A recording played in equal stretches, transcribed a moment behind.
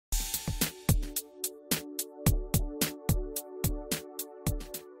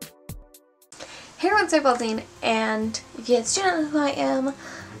Hey everyone, it's Polzine, and if you guys don't know who I am,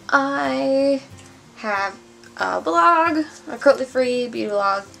 I have a blog, a cruelty-free beauty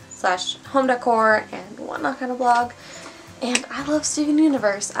blog slash home decor and whatnot kind of blog, and I love Steven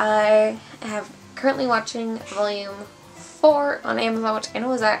Universe. I have currently watching volume 4 on Amazon, which I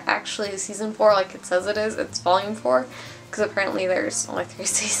know is actually season 4 like it says it is. It's volume 4 because apparently there's only 3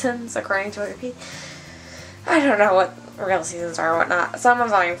 seasons according to Wikipedia. I don't know what real seasons are or whatnot. So I'm on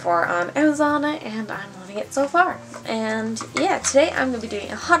volume 4 on Amazon and I'm loving it so far. And yeah, today I'm going to be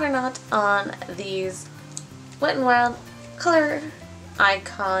doing a hot or not on these Wet n Wild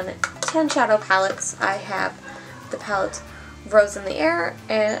ColorIcon Tan Shadow palettes. I have the palette Rose in the Air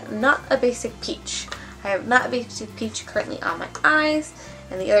and Not a Basic Peach. I have Not a Basic Peach currently on my eyes,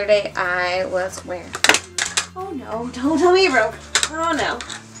 and the other day I was wearing... Oh no, don't tell me you broke. Oh no.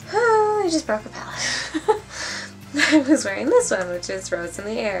 Oh, I just broke a palette. I was wearing this one, which is Rose in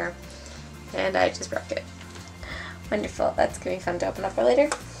the Air, and I just broke it. Wonderful. That's going to be fun to open up for later.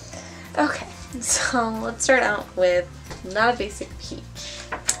 Okay, so let's start out with Not a Basic Peach.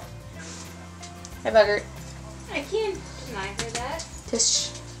 Hi, Bugger. I can't deny her that.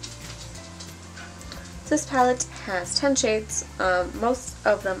 Tish. This palette has 10 shades. Most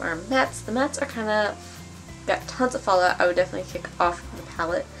of them are mattes. The mattes are kind of got tons of fallout. I would definitely kick off the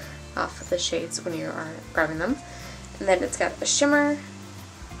palette off the shades when you are grabbing them. And then it's got a shimmer,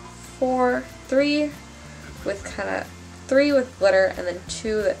 3 with kind of 3 with glitter, and then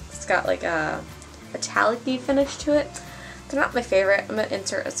 2 that's got like a metallic-y finish to it. They're not my favorite. I'm going to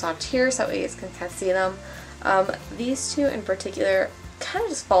insert a swatch here so that way you guys can kind of see them. These 2 in particular kind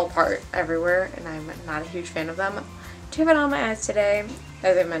of just fall apart everywhere, and I'm not a huge fan of them. I do have it on my eyes today,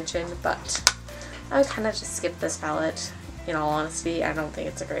 as I mentioned, but I would kind of just skip this palette. In all honesty, I don't think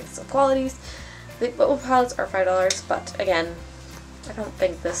it's the greatest of qualities. The both palettes are $5, but again, I don't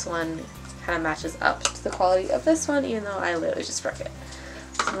think this one kind of matches up to the quality of this one, even though I literally just broke it.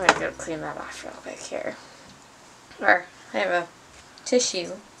 So I'm going to go clean that off real quick here. Or, I have a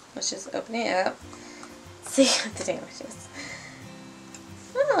tissue, which is opening it up. See what the damage is.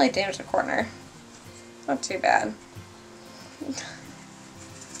 I don't really damage the corner. Not too bad.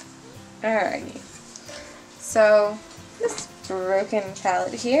 Alrighty. So, this broken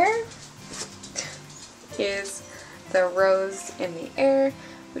palette here is the Rose in the Air,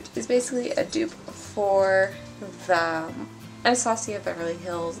 which is basically a dupe for the Anastasia Beverly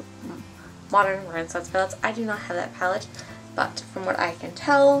Hills Modern Renaissance palettes. I do not have that palette, but from what I can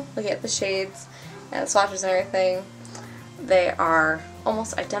tell, look at the shades and the swatches and everything, they are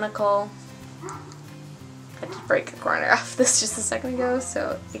almost identical. I did break a corner off this just a second ago,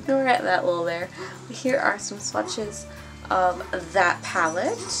 so ignore that little there. But here are some swatches of that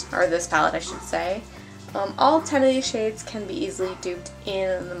palette, or this palette I should say. All 10 of these shades can be easily duped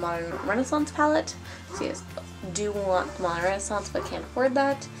in the Modern Renaissance palette. So you guys do want the Modern Renaissance but can't afford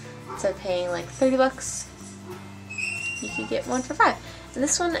that. Instead of paying like 30 bucks, you could get one for $5. And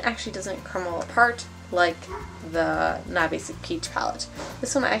this one actually doesn't crumble apart like the Not Basic Peach palette.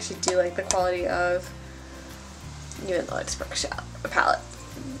 This one I actually do like the quality of, even though I just broke a palette.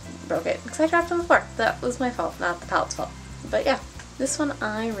 Broke it because I dropped it on the floor. That was my fault, not the palette's fault. But yeah, this one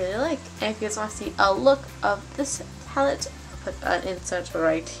I really like. And if you guys want to see a look of this palette, I'll put an insert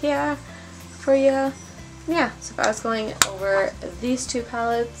right here for you. Yeah, so if I was going over these 2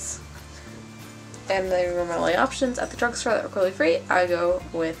 palettes and they were my only options at the drugstore that were cruelty free, I go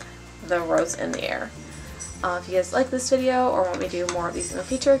with the Rose in the Air. If you guys like this video or want me to do more of these in the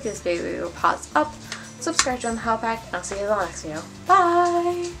future, give this video a pause up, subscribe to the Howl Pack, and I'll see you in the next video.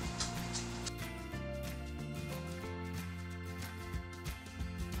 Bye!